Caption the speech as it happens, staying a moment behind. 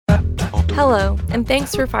Hello, and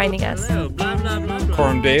thanks for finding us.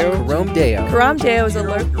 Coram Deo. Coram Deo. Coram Deo is a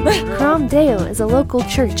Coram Deo is a local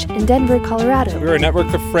church in Denver, Colorado. We're a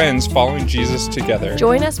network of friends following Jesus together.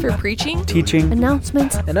 Join us for preaching, teaching,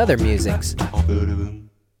 announcements, and other musings.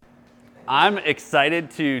 I'm excited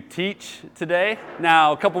to teach today.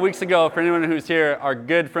 Now, a couple weeks ago, for anyone who's here, our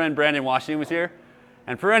good friend Brandon Washington was here.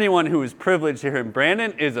 And for anyone who is privileged to hear him,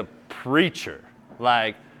 Brandon is a preacher.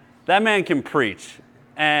 Like, that man can preach.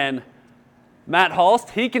 And Matt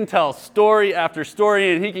Halst, he can tell story after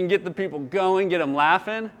story, and he can get the people going, get them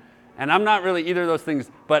laughing. And I'm not really either of those things,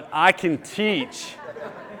 but I can teach.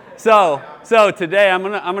 So today I'm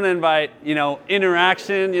gonna invite,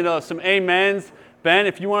 interaction, some amens. Ben,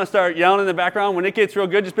 if you want to start yelling in the background, when it gets real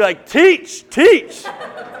good, just be like, teach,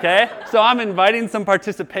 okay? So I'm inviting some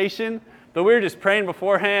participation, but we were just praying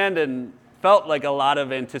beforehand and felt like a lot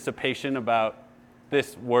of anticipation about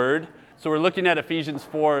this word. So we're looking at Ephesians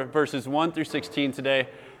 4, verses 1 through 16 today,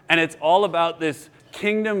 and it's all about this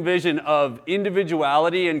kingdom vision of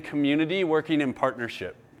individuality and community working in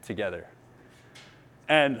partnership together.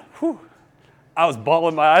 And I was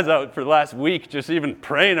bawling my eyes out for the last week just even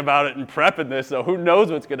praying about it and prepping this, so who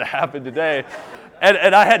knows what's going to happen today.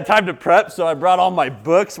 And I had time to prep, so I brought all my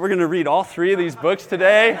books. We're going to read all 3 of these books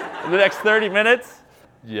today in the next 30 minutes.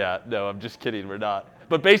 Yeah, no, I'm just kidding, we're not.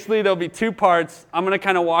 But basically, there'll be 2 parts. I'm going to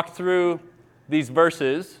kind of walk through these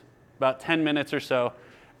verses, about 10 minutes or so,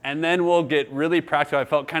 and then we'll get really practical. I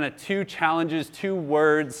felt kind of 2 challenges, 2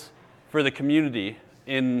 words for the community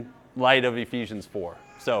in light of Ephesians 4.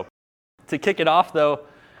 So to kick it off, though, I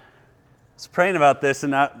was praying about this,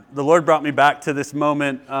 and the Lord brought me back to this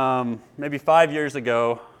moment maybe 5 years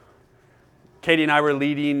ago. Katie and I were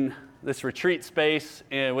leading this retreat space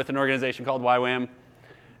with an organization called YWAM.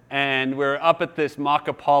 And we're up at this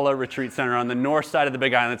Makapala Retreat Center on the north side of the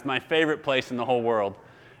Big Island. It's my favorite place in the whole world.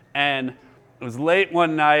 And it was late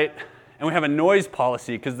one night, and we have a noise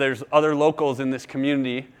policy because there's other locals in this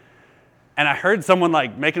community. And I heard someone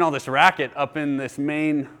making all this racket up in this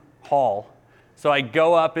main hall. So I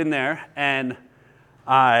go up in there, and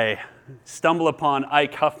I stumble upon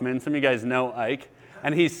Ike Huffman. Some of you guys know Ike.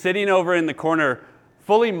 And he's sitting over in the corner,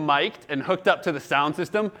 fully mic'd and hooked up to the sound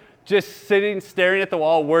system, just sitting, staring at the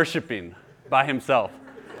wall, worshiping by himself.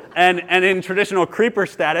 And in traditional creeper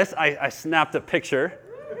status, I snapped a picture.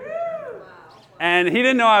 And he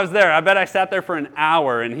didn't know I was there. I bet I sat there for an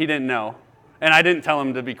hour, and he didn't know. And I didn't tell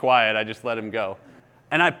him to be quiet. I just let him go.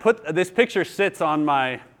 And this picture sits on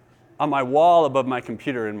my wall above my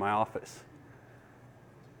computer in my office.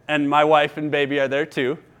 And my wife and baby are there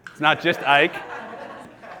too. It's not just Ike.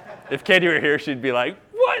 If Katie were here, she'd be like,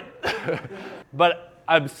 what? But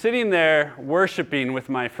I'm sitting there worshiping with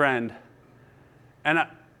my friend, and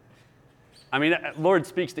I mean, Lord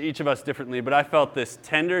speaks to each of us differently, but I felt this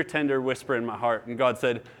tender, tender whisper in my heart, and God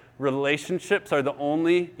said, relationships are the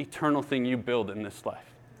only eternal thing you build in this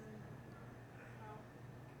life.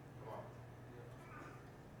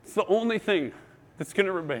 It's the only thing that's going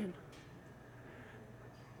to remain.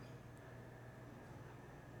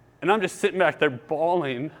 And I'm just sitting back there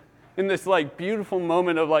bawling in this beautiful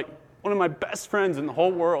moment of one of my best friends in the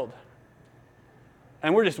whole world.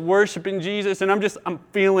 And we're just worshiping Jesus, and I'm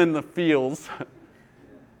feeling the feels.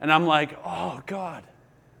 And I'm like, oh, God,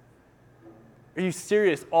 are you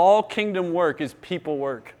serious? All kingdom work is people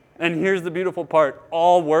work. And here's the beautiful part.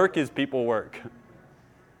 All work is people work.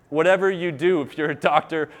 Whatever you do, if you're a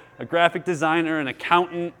doctor, a graphic designer, an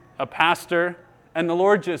accountant, a pastor, and the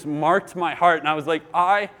Lord just marked my heart, and I was like,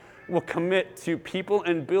 I will commit to people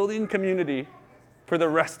and building community for the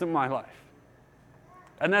rest of my life.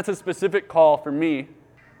 And that's a specific call for me.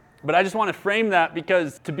 But I just want to frame that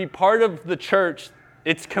because to be part of the church,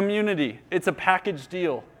 it's community. It's a package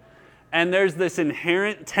deal. And there's this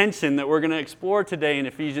inherent tension that we're going to explore today in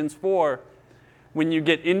Ephesians 4 when you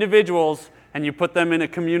get individuals and you put them in a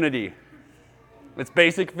community. It's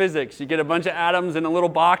basic physics. You get a bunch of atoms in a little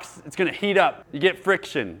box, it's going to heat up. You get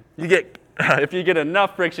friction. If you get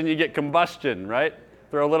enough friction, you get combustion, right?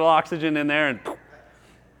 Throw a little oxygen in there and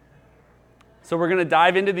so we're going to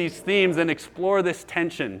dive into these themes and explore this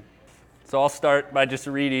tension. So I'll start by just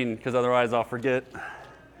reading, because otherwise I'll forget,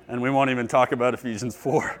 and we won't even talk about Ephesians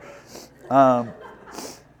 4.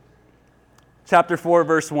 Chapter 4,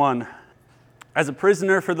 verse 1. As a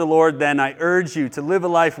prisoner for the Lord, then, I urge you to live a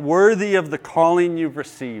life worthy of the calling you've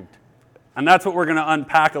received. And that's what we're going to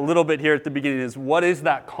unpack a little bit here at the beginning, is what is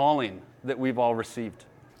that calling that we've all received?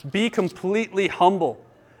 Be completely humble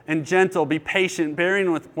and gentle, be patient,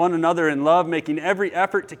 bearing with one another in love, making every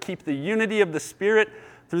effort to keep the unity of the Spirit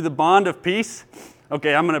through the bond of peace.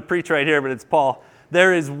 Okay, I'm going to preach right here, but it's Paul.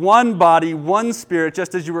 There is one body, one Spirit,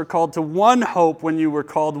 just as you were called to one hope when you were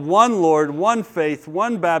called, one Lord, one faith,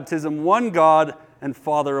 one baptism, one God and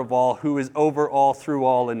Father of all, who is over all, through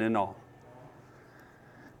all, and in all.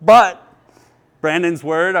 But, Brandon's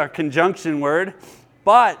word, our conjunction word,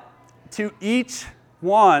 but to each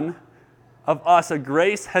one of us a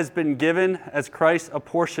grace has been given as Christ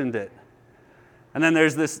apportioned it. And then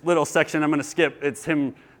there's this little section I'm going to skip. It's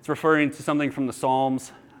referring to something from the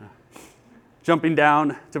Psalms. Jumping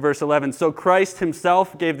down to verse 11. So Christ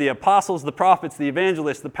himself gave the apostles, the prophets, the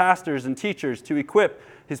evangelists, the pastors, and teachers to equip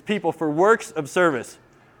his people for works of service,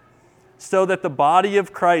 so that the body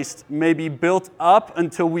of Christ may be built up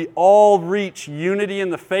until we all reach unity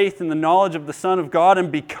in the faith and the knowledge of the Son of God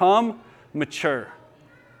and become mature,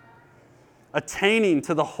 attaining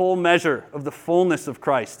to the whole measure of the fullness of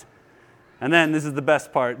Christ. And then, this is the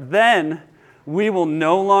best part, then we will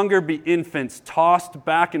no longer be infants, tossed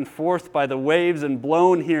back and forth by the waves and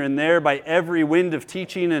blown here and there by every wind of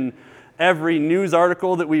teaching and every news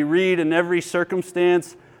article that we read and every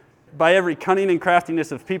circumstance, by every cunning and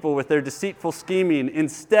craftiness of people with their deceitful scheming.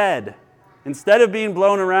 Instead of being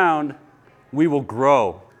blown around, we will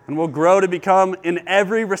grow. And we'll grow to become, in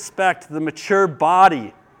every respect, the mature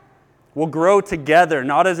body. We'll grow together,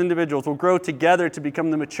 not as individuals. We'll grow together to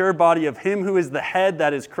become the mature body of him who is the head,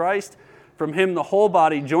 that is Christ. From him, the whole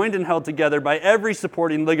body, joined and held together by every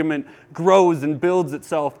supporting ligament, grows and builds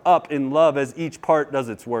itself up in love as each part does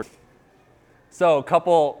its work. So, a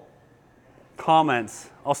couple comments.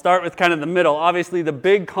 I'll start with kind of the middle. Obviously, the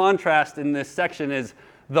big contrast in this section is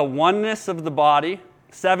the oneness of the body.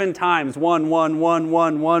 7 times, 1, 1, 1,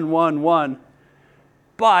 1, 1, 1, 1.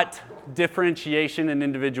 But differentiation and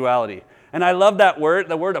individuality. And I love that word.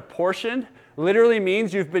 The word apportioned literally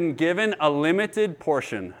means you've been given a limited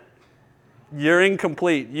portion. You're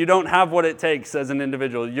incomplete. You don't have what it takes as an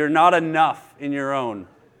individual. You're not enough in your own.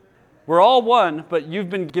 We're all one, but you've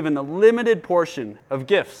been given a limited portion of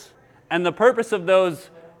gifts. And the purpose of those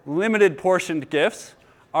limited portioned gifts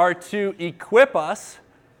are to equip us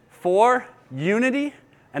for unity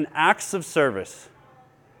and acts of service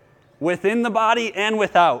within the body and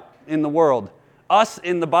without in the world. Us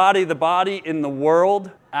in the body in the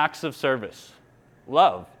world, acts of service.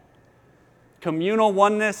 Love. Communal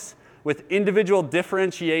oneness with individual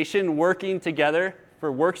differentiation, working together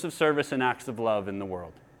for works of service and acts of love in the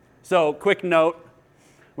world. So, quick note,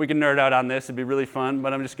 we can nerd out on this, it'd be really fun,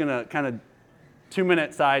 but I'm just going to kind of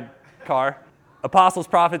 2-minute sidecar. Apostles,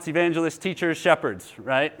 prophets, evangelists, teachers, shepherds,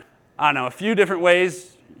 right? I don't know, a few different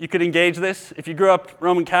ways you could engage this. If you grew up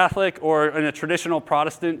Roman Catholic or in a traditional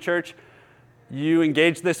Protestant church, you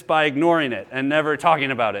engage this by ignoring it and never talking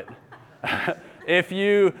about it. If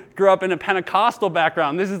you grew up in a Pentecostal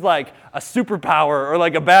background, this is like a superpower or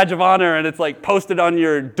like a badge of honor, and it's like posted on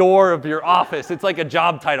your door of your office. It's like a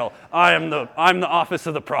job title. I'm the office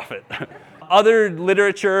of the prophet. Other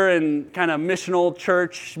literature and kind of missional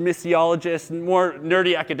church missiologists, more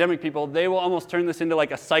nerdy academic people, they will almost turn this into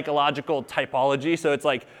like a psychological typology. So it's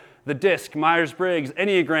like the DISC, Myers-Briggs,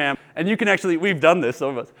 Enneagram, and you can actually, we've done this, some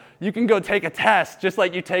of us, you can go take a test, just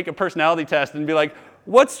like you take a personality test and be like,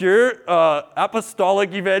 what's your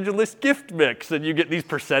apostolic evangelist gift mix? And you get these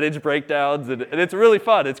percentage breakdowns, and it's really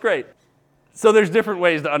fun. It's great. So there's different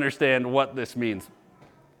ways to understand what this means.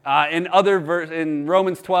 In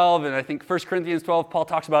Romans 12, and I think 1 Corinthians 12, Paul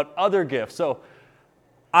talks about other gifts. So,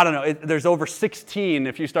 I don't know, there's over 16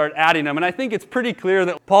 if you start adding them. And I think it's pretty clear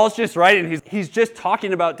that Paul's just writing, he's just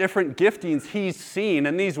talking about different giftings he's seen.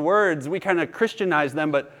 And these words, we kind of Christianize them,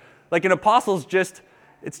 but like an apostle's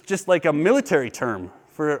it's just like a military term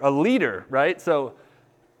for a leader, right? So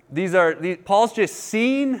Paul's just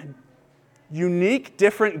seen unique,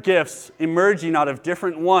 different gifts emerging out of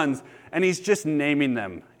different ones, and he's just naming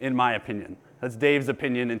them, in my opinion. That's Dave's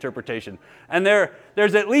opinion, interpretation. And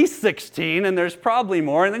there's at least 16, and there's probably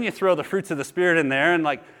more, and then you throw the fruits of the Spirit in there, and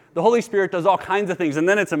like the Holy Spirit does all kinds of things, and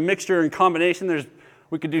then it's a mixture and combination.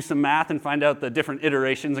 We could do some math and find out the different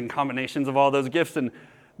iterations and combinations of all those gifts, and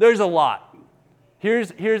there's a lot.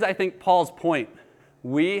 Here's I think, Paul's point.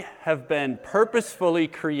 We have been purposefully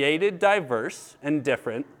created diverse and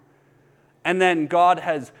different, and then God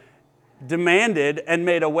has demanded and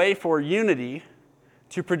made a way for unity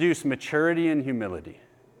to produce maturity and humility.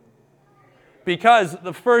 Because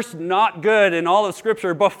the first not good in all of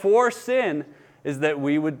Scripture before sin is that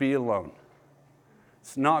we would be alone.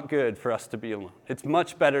 It's not good for us to be alone. It's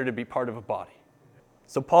much better to be part of a body.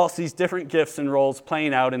 So Paul sees different gifts and roles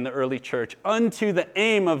playing out in the early church unto the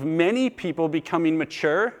aim of many people becoming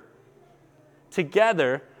mature,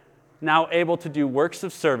 together, now able to do works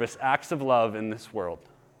of service, acts of love in this world.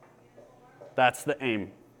 That's the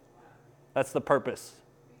aim. That's the purpose.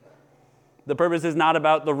 The purpose is not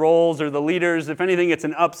about the roles or the leaders. If anything, it's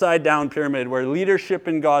an upside-down pyramid where leadership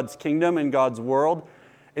in God's kingdom and God's world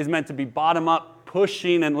is meant to be bottom-up,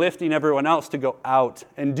 pushing and lifting everyone else to go out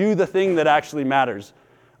and do the thing that actually matters.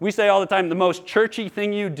 We say all the time, the most churchy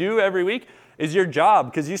thing you do every week is your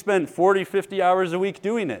job because you spend 40, 50 hours a week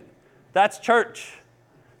doing it. That's church.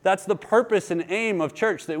 That's the purpose and aim of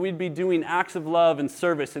church, that we'd be doing acts of love and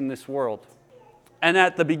service in this world. And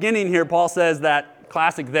at the beginning here, Paul says that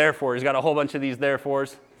classic therefore. He's got a whole bunch of these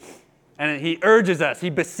therefores. And he urges us, he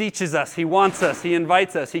beseeches us, he wants us, he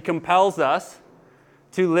invites us, he compels us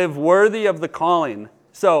to live worthy of the calling.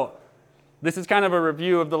 So this is kind of a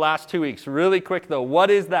review of the last 2 weeks. Really quick though, what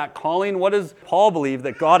is that calling? What does Paul believe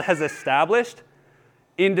that God has established?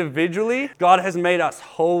 Individually, God has made us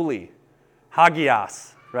holy.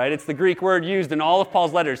 Hagios, right? It's the Greek word used in all of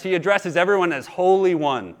Paul's letters. He addresses everyone as Holy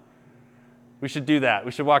One. We should do that.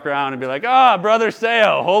 We should walk around and be like, Brother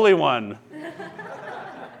Seo, Holy One.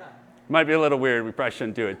 Might be a little weird. We probably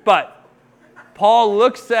shouldn't do it. But Paul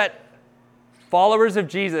looks at followers of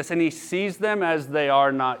Jesus and he sees them as they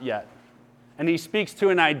are not yet. And he speaks to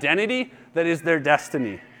an identity that is their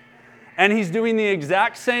destiny. And he's doing the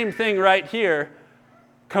exact same thing right here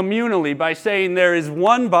communally by saying there is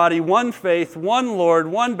one body, one faith, one Lord,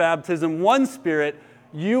 one baptism, one Spirit.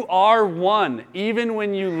 You are one, even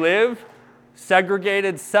when you live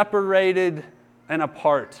segregated, separated, and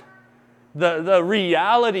apart. The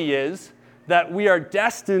reality is that we are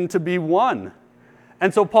destined to be one.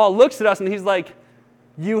 And so Paul looks at us and he's like,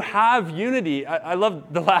 you have unity. I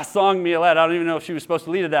love the last song Mia led. I don't even know if she was supposed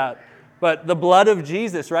to lead it out. But the blood of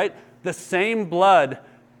Jesus, right? The same blood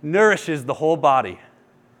nourishes the whole body.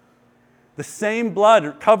 The same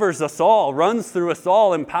blood covers us all, runs through us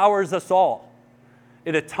all, empowers us all.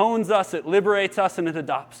 It atones us, it liberates us, and it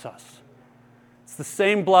adopts us. It's the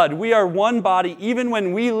same blood. We are one body even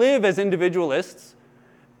when we live as individualists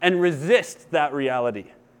and resist that reality.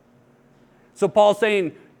 So Paul's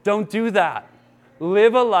saying, don't do that.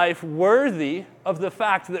 Live a life worthy of the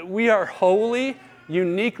fact that we are holy,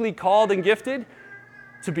 uniquely called and gifted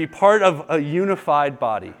to be part of a unified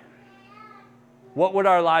body. What would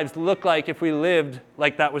our lives look like if we lived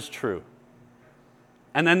like that was true?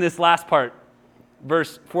 And then this last part,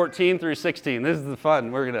 verse 14 through 16. This is the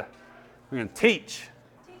fun. We're going to teach.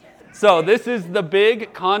 So this is the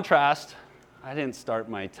big contrast. I didn't start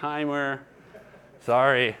my timer.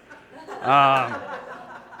 Sorry.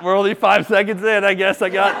 We're only 5 seconds in. I guess I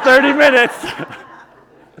got 30 minutes.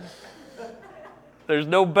 There's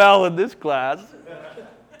no bell in this class.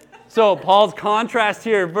 So Paul's contrast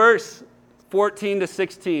here, verse 14 to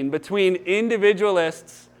 16, between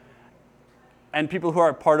individualists and people who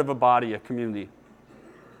are part of a body, a community.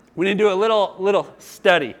 We need to do a little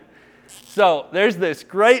study. So there's this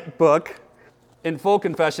great book, in full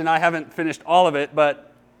confession, I haven't finished all of it,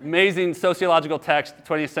 but amazing sociological text,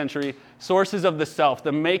 20th century, Sources of the Self,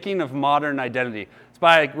 The Making of Modern Identity. It's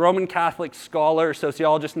by a Roman Catholic scholar,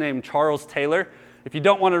 sociologist named Charles Taylor. If you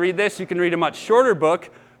don't want to read this, you can read a much shorter book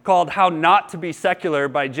called How Not to Be Secular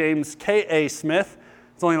by James K.A. Smith.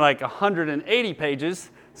 It's only like 180 pages,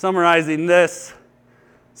 summarizing this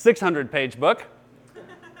 600-page book.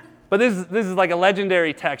 But this is like a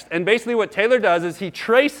legendary text. And basically what Taylor does is he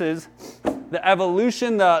traces the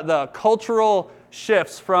evolution, the cultural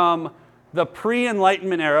shifts from the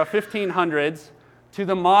pre-Enlightenment era, 1500s, to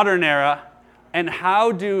the modern era, and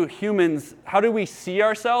how do we see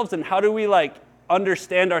ourselves and how do we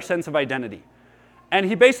understand our sense of identity? And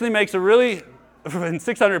he basically makes in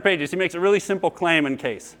 600 pages, he makes a really simple claim and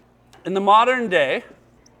case. In the modern day,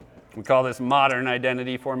 we call this modern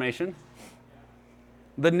identity formation,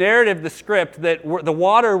 the narrative, the script, that the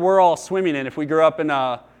water we're all swimming in, if we grew up in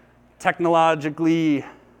a technologically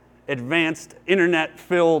advanced,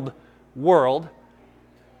 internet-filled world,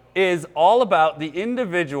 is all about the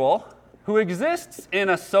individual who exists in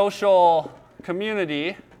a social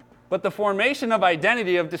community, but the formation of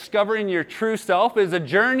identity, of discovering your true self, is a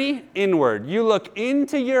journey inward. You look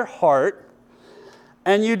into your heart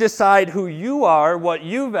and you decide who you are, what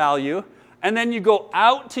you value, and then you go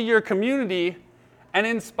out to your community, and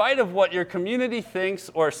in spite of what your community thinks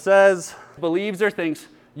or says, believes or thinks,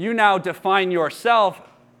 you now define yourself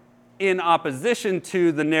in opposition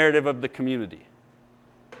to the narrative of the community.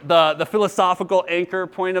 The philosophical anchor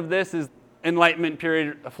point of this is Enlightenment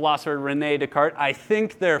period philosopher René Descartes. I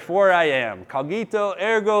think, therefore I am. Cogito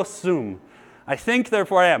ergo sum. I think,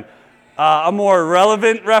 therefore I am. A more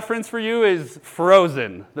relevant reference for you is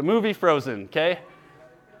Frozen, the movie Frozen, okay?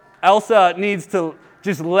 Elsa needs to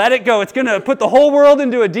just let it go. It's going to put the whole world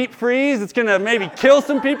into a deep freeze. It's going to maybe kill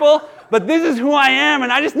some people, But this is who I am,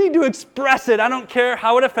 and I just need to express it. I don't care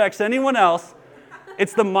how it affects anyone else.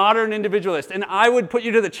 It's the modern individualist. And I would put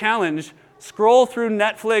you to the challenge, scroll through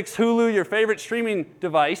Netflix, Hulu, your favorite streaming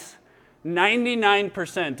device.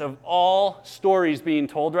 99% of all stories being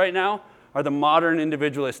told right now are the modern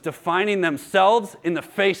individualists defining themselves in the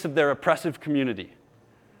face of their oppressive community.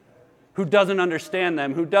 Who doesn't understand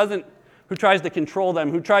them, who tries to control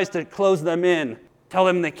them, who tries to close them in, tell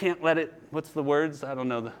them they can't let it. What's the words? I don't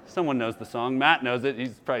know. Someone knows the song. Matt knows it.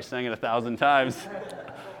 He's probably sang it 1,000 times. I've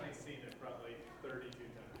only seen it probably 32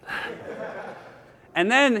 times. And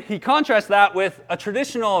then he contrasts that with a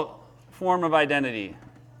traditional form of identity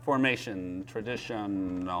formation,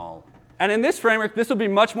 traditional. And in this framework, this will be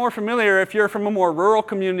much more familiar if you're from a more rural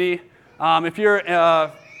community, if you're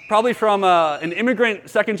probably from an immigrant,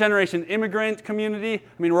 second-generation immigrant community.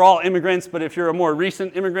 I mean, we're all immigrants, but if you're a more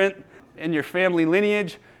recent immigrant in your family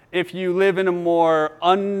lineage, if you live in a more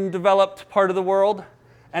undeveloped part of the world.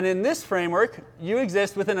 And in this framework, you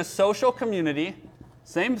exist within a social community,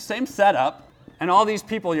 same setup, and all these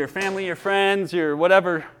people, your family, your friends, your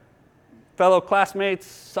whatever, fellow classmates,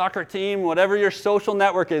 soccer team, whatever your social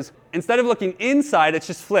network is, instead of looking inside, it's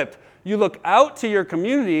just flipped. You look out to your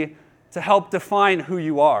community to help define who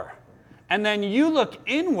you are. And then you look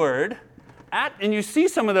inward and you see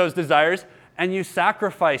some of those desires, and you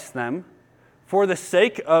sacrifice them for the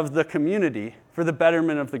sake of the community, for the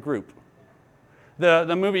betterment of the group.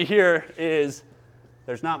 The movie here is,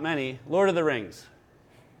 there's not many, Lord of the Rings,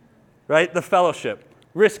 right? The Fellowship.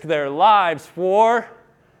 Risk their lives for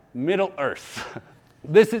Middle Earth.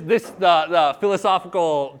 This is the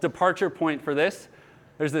philosophical departure point for this.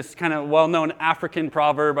 There's this kind of well-known African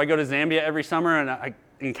proverb. I go to Zambia every summer, and I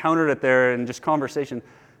encountered it there in just conversation.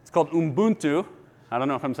 It's called Ubuntu. I don't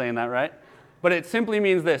know if I'm saying that right. But it simply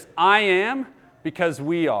means this: I am because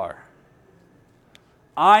we are.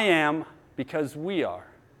 I am because we are.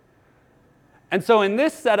 And so in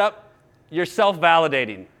this setup, you're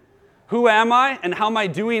self-validating. Who am I, and how am I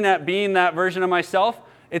doing at being that version of myself?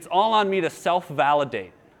 It's all on me to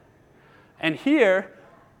self-validate. And here,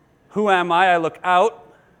 who am I? I look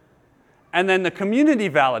out, and then the community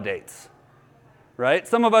validates, right?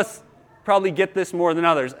 Some of us probably get this more than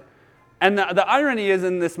others. And the irony is,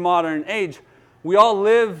 in this modern age, we all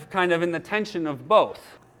live kind of in the tension of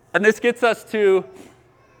both. And this gets us to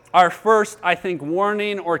our first, I think,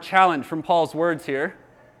 warning or challenge from Paul's words here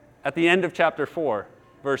at the end of chapter 4,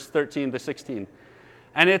 verse 13 to 16.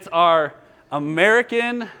 And it's our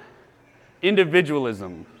American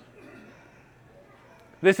individualism.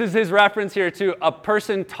 This is his reference here to a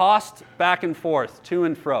person tossed back and forth, to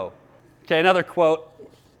and fro. Okay, another quote.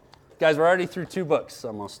 Guys, we're already through 2 books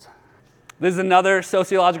almost. This is another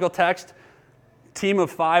sociological text. Team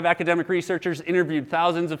of 5 academic researchers interviewed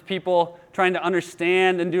thousands of people trying to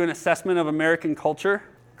understand and do an assessment of American culture.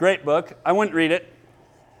 Great book. I wouldn't read it.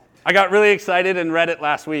 I got really excited and read it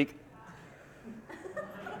last week.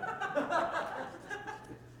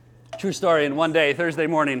 True story, in one day, Thursday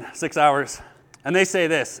morning, 6 hours. And they say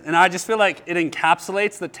this, and I just feel like it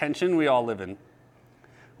encapsulates the tension we all live in.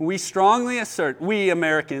 We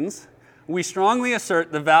Americans, we strongly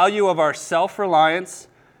assert the value of our self-reliance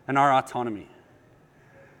and our autonomy.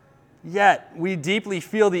 Yet, we deeply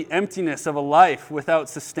feel the emptiness of a life without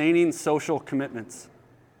sustaining social commitments.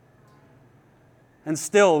 And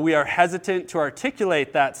still, we are hesitant to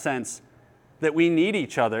articulate that sense that we need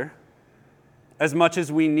each other as much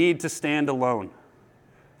as we need to stand alone,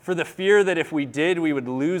 for the fear that if we did, we would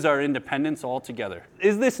lose our independence altogether.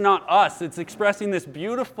 Is this not us? It's expressing this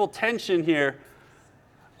beautiful tension here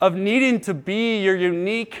of needing to be your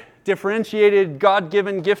unique, differentiated,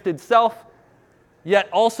 God-given, gifted self, yet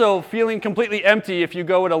also feeling completely empty if you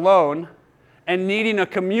go it alone, and needing a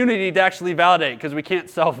community to actually validate, because we can't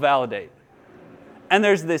self-validate. And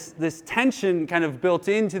there's this tension kind of built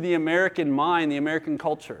into the American mind, the American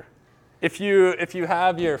culture. If you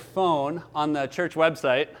have your phone on the church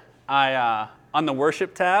website, on the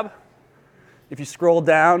worship tab, if you scroll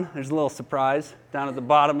down, there's a little surprise down at the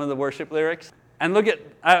bottom of the worship lyrics. And look at,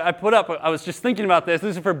 I was just thinking about this.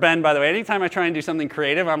 This is for Ben, by the way. Anytime I try and do something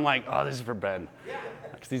creative, I'm like, oh, this is for Ben.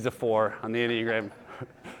 Because he's a 4 on the Enneagram.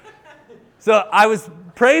 So I was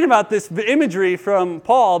praying about this imagery from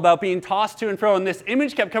Paul about being tossed to and fro, and this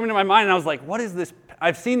image kept coming to my mind, and I was like, what is this?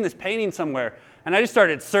 I've seen this painting somewhere. And I just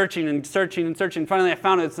started searching and searching and searching. Finally, I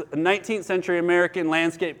found it. It's a 19th century American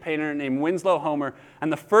landscape painter named Winslow Homer.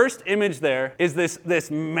 And the first image there is this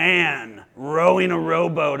man rowing a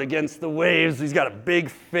rowboat against the waves. He's got a big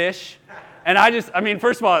fish. And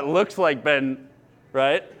first of all, it looks like Ben,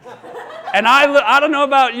 right? And I don't know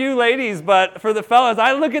about you ladies, but for the fellas,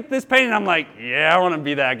 I look at this painting and I'm like, yeah, I want to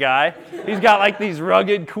be that guy. He's got like these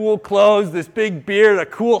rugged, cool clothes, this big beard, a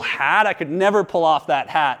cool hat. I could never pull off that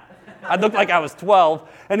hat. I'd look like I was 12.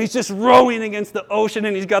 And he's just rowing against the ocean,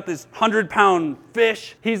 and he's got this 100-pound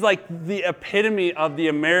fish. He's like the epitome of the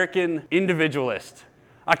American individualist.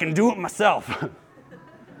 I can do it myself.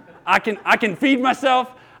 I can feed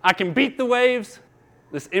myself. I can beat the waves.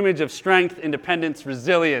 This image of strength, independence,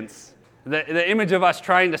 resilience. The image of us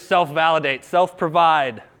trying to self-validate,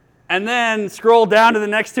 self-provide. And then scroll down to the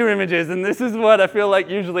next two images, and this is what I feel like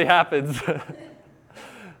usually happens.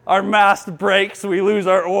 Our mast breaks, we lose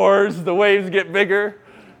our oars, the waves get bigger,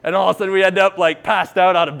 and all of a sudden we end up like passed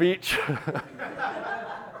out on a beach.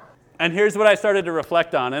 And here's what I started to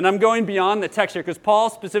reflect on. And I'm going beyond the text here because Paul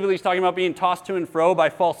specifically is talking about being tossed to and fro by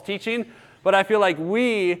false teaching. But I feel like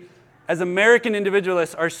we, as American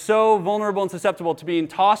individualists, are so vulnerable and susceptible to being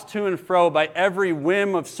tossed to and fro by every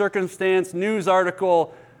whim of circumstance, news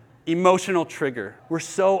article, emotional trigger. We're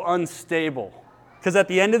so unstable. Because at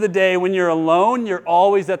the end of the day, when you're alone, you're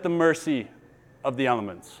always at the mercy of the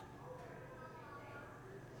elements.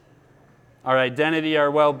 Our identity, our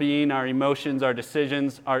well-being, our emotions, our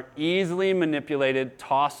decisions are easily manipulated,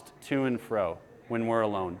 tossed to and fro when we're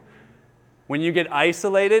alone. When you get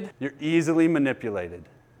isolated, you're easily manipulated.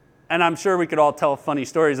 And I'm sure we could all tell funny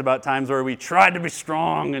stories about times where we tried to be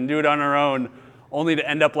strong and do it on our own, only to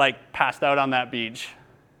end up like passed out on that beach.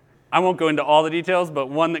 I won't go into all the details, but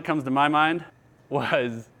one that comes to my mind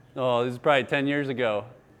was, this is probably 10 years ago.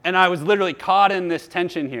 And I was literally caught in this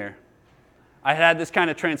tension here. I had this kind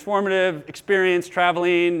of transformative experience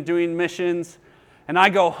traveling, doing missions, and I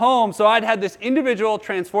go home. So I'd had this individual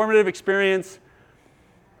transformative experience,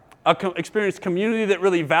 experienced community that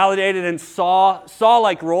really validated and saw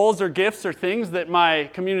like roles or gifts or things that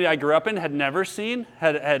my community I grew up in had never seen,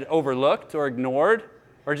 had overlooked or ignored,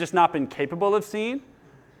 or just not been capable of seeing.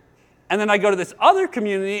 And then I go to this other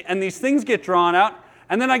community, and these things get drawn out,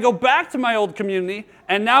 and then I go back to my old community,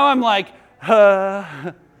 and now I'm like,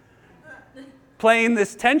 playing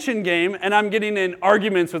this tension game, and I'm getting in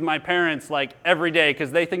arguments with my parents like every day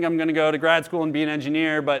because they think I'm going to go to grad school and be an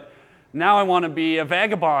engineer, but now I want to be a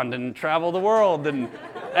vagabond and travel the world,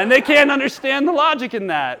 and they can't understand the logic in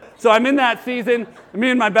that. So I'm in that season. Me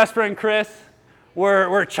and my best friend Chris,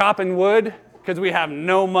 we're chopping wood because we have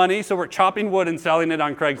no money, so we're chopping wood and selling it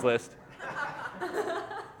on Craigslist.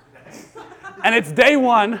 And it's day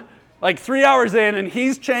one, like 3 hours in, and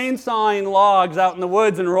he's chainsawing logs out in the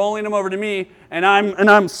woods and rolling them over to me, and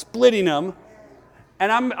I'm splitting them.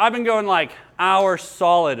 And I've been going like hour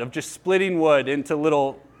solid of just splitting wood into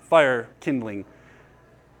little fire kindling.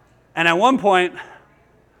 And at one point,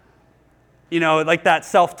 like that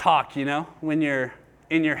self-talk, when you're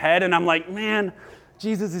in your head, and I'm like, man,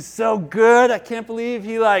 Jesus is so good. I can't believe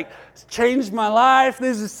he changed my life.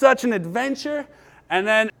 This is such an adventure. And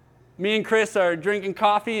then me and Chris are drinking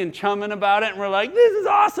coffee and chumming about it, and we're like, this is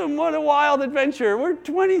awesome. What a wild adventure. We're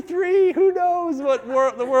 23. Who knows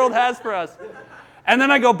what the world has for us? And then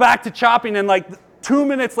I go back to chopping, and 2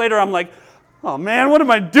 minutes later, I'm like, oh, man, what am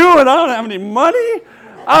I doing? I don't have any money.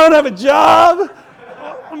 I don't have a job.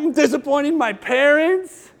 I'm disappointing my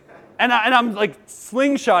parents. And I'm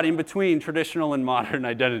slingshotting between traditional and modern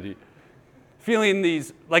identity, feeling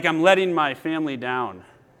like I'm letting my family down.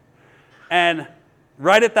 And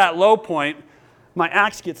right at that low point, my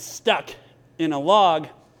axe gets stuck in a log,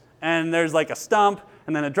 and there's a stump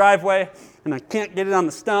and then a driveway, and I can't get it on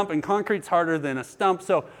the stump, and concrete's harder than a stump,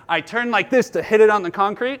 so I turn like this to hit it on the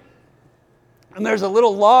concrete, and there's a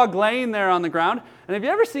little log laying there on the ground. And have you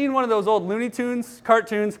ever seen one of those old Looney Tunes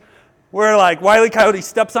cartoons where Wile E. Coyote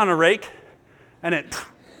steps on a rake and it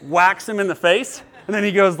whacks him in the face, and then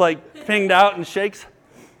he goes pinged out and shakes?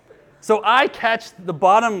 So I catch the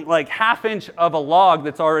bottom half inch of a log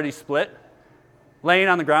that's already split, laying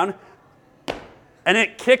on the ground, and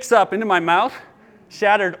it kicks up into my mouth,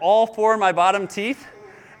 shattered all 4 of my bottom teeth,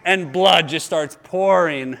 and blood just starts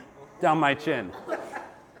pouring down my chin.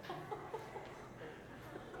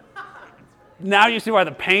 Now you see why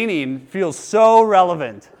the painting feels so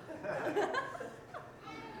relevant.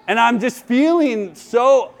 And I'm just feeling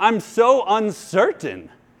I'm so uncertain.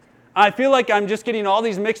 I feel like I'm just getting all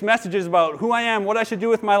these mixed messages about who I am, what I should do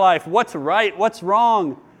with my life, what's right, what's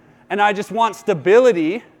wrong. And I just want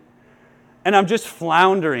stability, and I'm just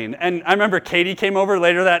floundering. And I remember Katie came over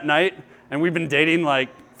later that night, and we've been dating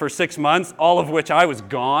for 6 months, all of which I was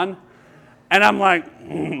gone. And I'm like,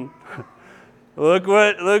 look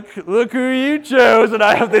who you chose. And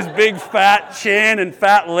I have this big fat chin and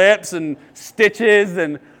fat lips and stitches,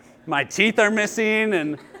 and my teeth are missing,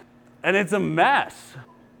 and it's a mess.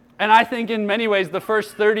 And I think in many ways, the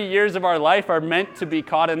first 30 years of our life are meant to be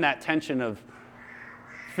caught in that tension of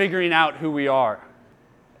figuring out who we are.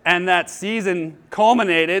 And that season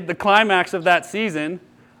culminated, the climax of that season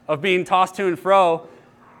of being tossed to and fro,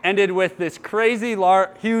 ended with this crazy,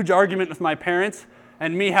 huge argument with my parents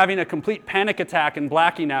and me having a complete panic attack and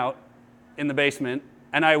blacking out in the basement.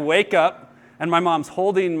 And I wake up, and my mom's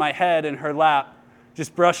holding my head in her lap,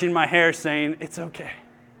 just brushing my hair, saying, "It's okay.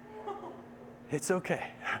 It's okay."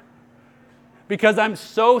 Because I'm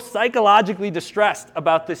so psychologically distressed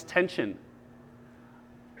about this tension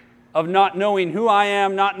of not knowing who I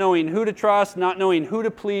am, not knowing who to trust, not knowing who to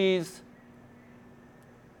please.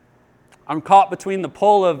 I'm caught between the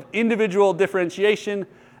pull of individual differentiation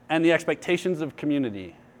and the expectations of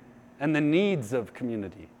community and the needs of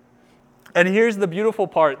community. And here's the beautiful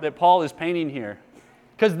part that Paul is painting here.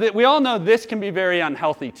 Because we all know this can be very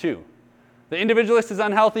unhealthy too. The individualist is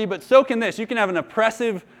unhealthy, but so can this. You can have an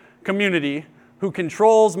oppressive community who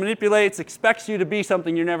controls, manipulates, expects you to be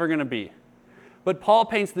something you're never going to be. But Paul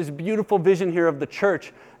paints this beautiful vision here of the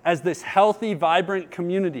church as this healthy, vibrant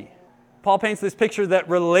community. Paul paints this picture that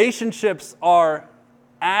relationships are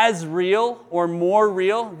as real or more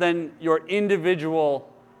real than your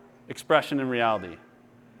individual expression in reality.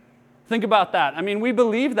 Think about that. I mean, we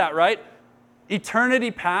believe that, right? Eternity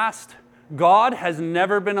past, God has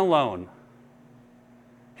never been alone.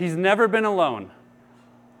 He's never been alone.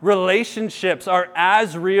 Relationships are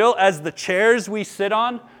as real as the chairs we sit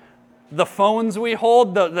on, the phones we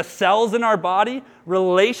hold, the cells in our body.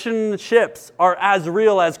 Relationships are as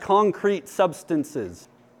real as concrete substances.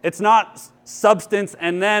 It's not substance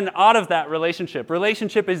and then out of that relationship.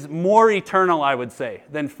 Relationship is more eternal, I would say,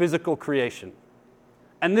 than physical creation.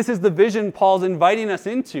 And this is the vision Paul's inviting us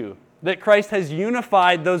into, that Christ has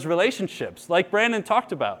unified those relationships, like Brandon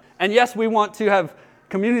talked about. And yes, we want to have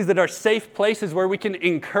communities that are safe places where we can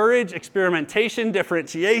encourage experimentation,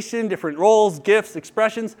 differentiation, different roles, gifts,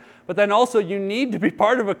 expressions, but then also you need to be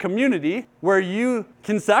part of a community where you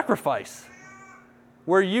can sacrifice,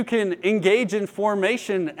 where you can engage in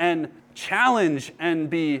formation and challenge and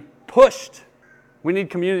be pushed. We need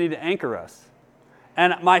community to anchor us.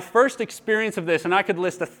 And my first experience of this, and I could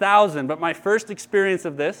list 1,000, but my first experience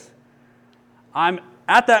of this, I'm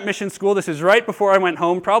at that mission school. This is right before I went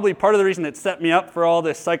home, probably part of the reason it set me up for all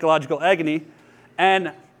this psychological agony.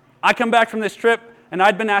 And I come back from this trip, and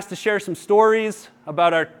I'd been asked to share some stories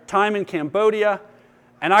about our time in Cambodia.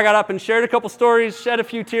 And I got up and shared a couple stories, shed a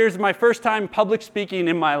few tears. My first time public speaking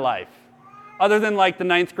in my life. Other than like the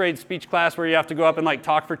 9th grade speech class where you have to go up and like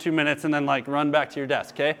talk for 2 minutes and then like run back to your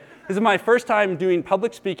desk, okay? This is my first time doing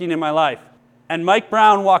public speaking in my life. And Mike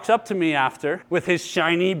Brown walks up to me after with his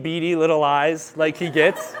shiny, beady little eyes like he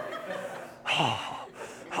gets.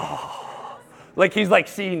 Like he's like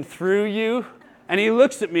seeing through you. And he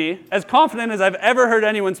looks at me as confident as I've ever heard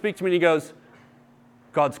anyone speak to me, and he goes,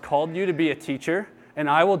 "God's called you to be a teacher, and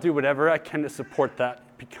I will do whatever I can to support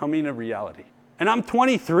that becoming a reality." And I'm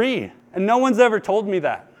 23, and no one's ever told me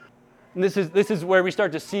that. And this is where we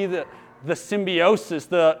start to see the symbiosis,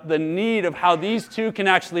 the need of how these two can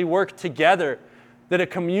actually work together, that a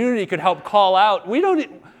community could help call out.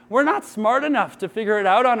 We're not smart enough to figure it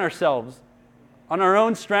out on ourselves, on our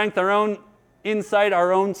own strength, our own insight,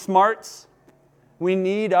 our own smarts. We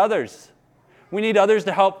need others. We need others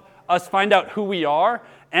to help us find out who we are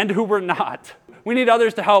and who we're not. We need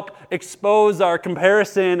others to help expose our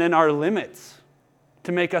comparison and our limits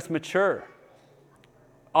to make us mature.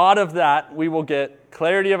 Out of that, we will get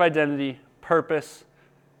clarity of identity, purpose,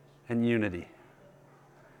 and unity.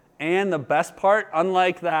 And the best part,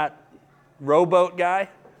 unlike that rowboat guy,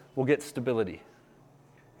 we'll get stability.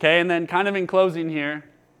 Okay, and then kind of in closing here,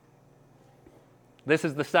 this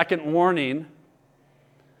is the second warning.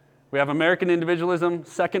 We have American individualism.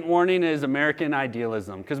 Second warning is American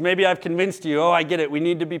idealism. Because maybe I've convinced you, I get it, we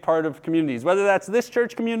need to be part of communities. Whether that's this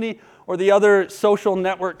church community or the other social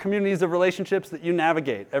network communities of relationships that you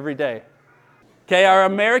navigate every day. Okay, our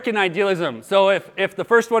American idealism. So if the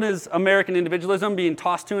first one is American individualism, being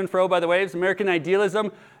tossed to and fro by the waves, American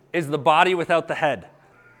idealism is the body without the head.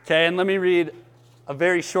 Okay, and let me read a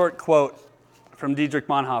very short quote from Dietrich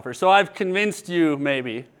Bonhoeffer. So I've convinced you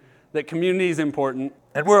maybe that community is important,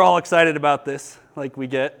 and we're all excited about this, like we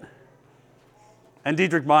get. And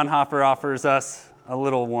Dietrich Bonhoeffer offers us a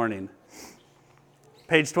little warning.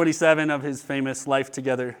 Page 27 of his famous Life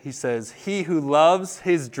Together, he says, "He who loves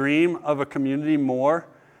his dream of a community more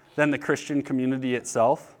than the Christian community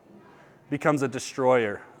itself becomes a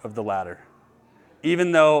destroyer of the latter,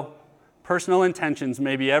 even though personal intentions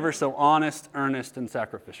may be ever so honest, earnest, and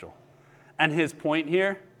sacrificial." And his point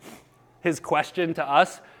here, his question to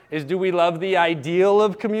us, is, do we love the ideal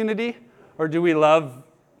of community, or do we love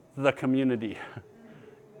the community?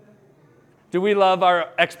 Do we love our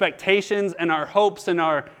expectations and our hopes and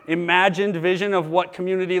our imagined vision of what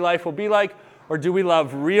community life will be like, or do we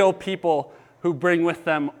love real people who bring with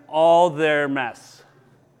them all their mess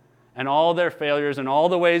and all their failures and all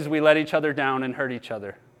the ways we let each other down and hurt each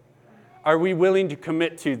other? Are we willing to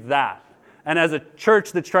commit to that? And as a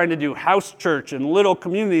church that's trying to do house church and little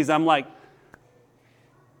communities, I'm like,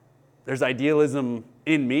 there's idealism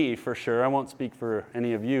in me for sure. I won't speak for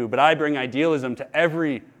any of you, but I bring idealism to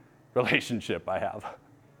every relationship I have.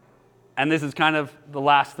 And this is kind of the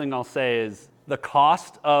last thing I'll say is the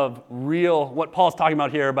cost of what Paul's talking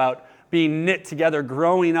about here about being knit together,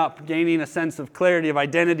 growing up, gaining a sense of clarity, of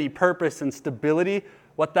identity, purpose, and stability.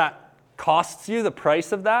 What that costs you, the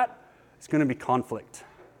price of that, is going to be conflict.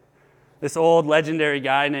 This old legendary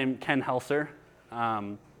guy named Ken Helser,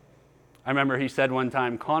 I remember he said one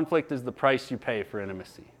time, conflict is the price you pay for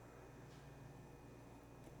intimacy.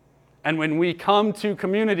 And when we come to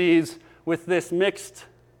communities with this mixed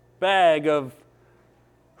bag of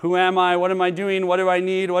who am I, what am I doing, what do I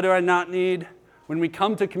need, what do I not need, when we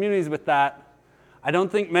come to communities with that, I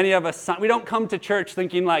don't think many of us, we don't come to church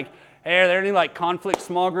thinking like, hey, are there any like conflict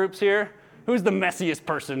small groups here? Who's the messiest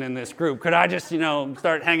person in this group? Could I just,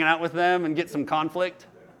 start hanging out with them and get some conflict?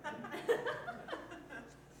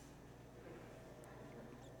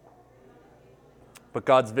 But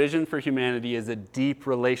God's vision for humanity is a deep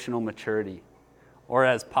relational maturity, or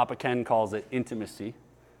as Papa Ken calls it, intimacy.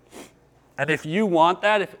 And if you want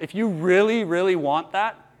that, if you really, really want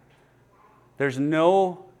that, there's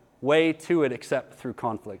no way to it except through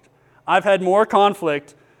conflict. I've had more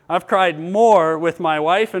conflict, I've cried more with my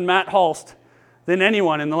wife and Matt Hulst than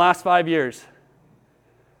anyone in the last 5 years.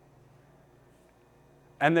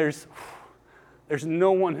 And there's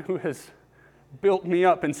no one who has built me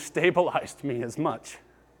up and stabilized me as much.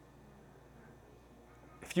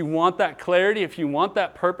 If you want that clarity, if you want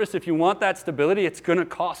that purpose, if you want that stability, it's going to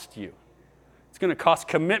cost you. It's going to cost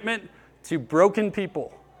commitment to broken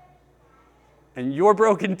people. And you're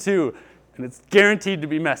broken too, and it's guaranteed to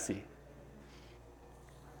be messy.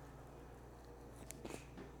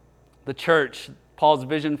 The church, Paul's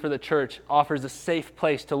vision for the church, offers a safe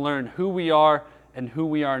place to learn who we are and who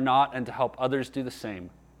we are not, and to help others do the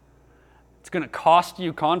same. It's going to cost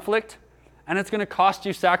you conflict, and it's going to cost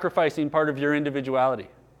you sacrificing part of your individuality.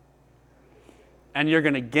 And you're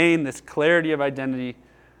going to gain this clarity of identity,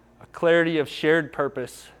 a clarity of shared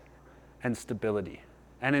purpose, and stability.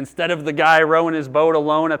 And instead of the guy rowing his boat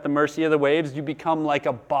alone at the mercy of the waves, you become like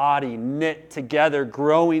a body knit together,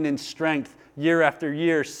 growing in strength year after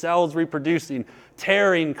year, cells reproducing,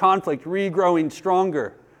 tearing, conflict, regrowing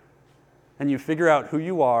stronger. And you figure out who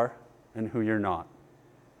you are and who you're not.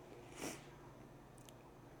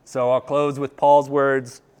 So I'll close with Paul's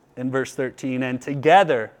words in verse 13. And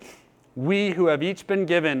together, we who have each been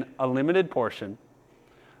given a limited portion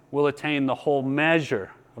will attain the whole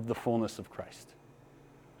measure of the fullness of Christ.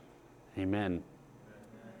 Amen.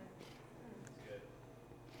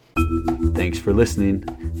 Thanks for listening.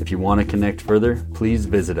 If you want to connect further, please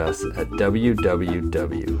visit us at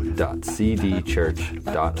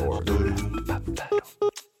www.cdchurch.org.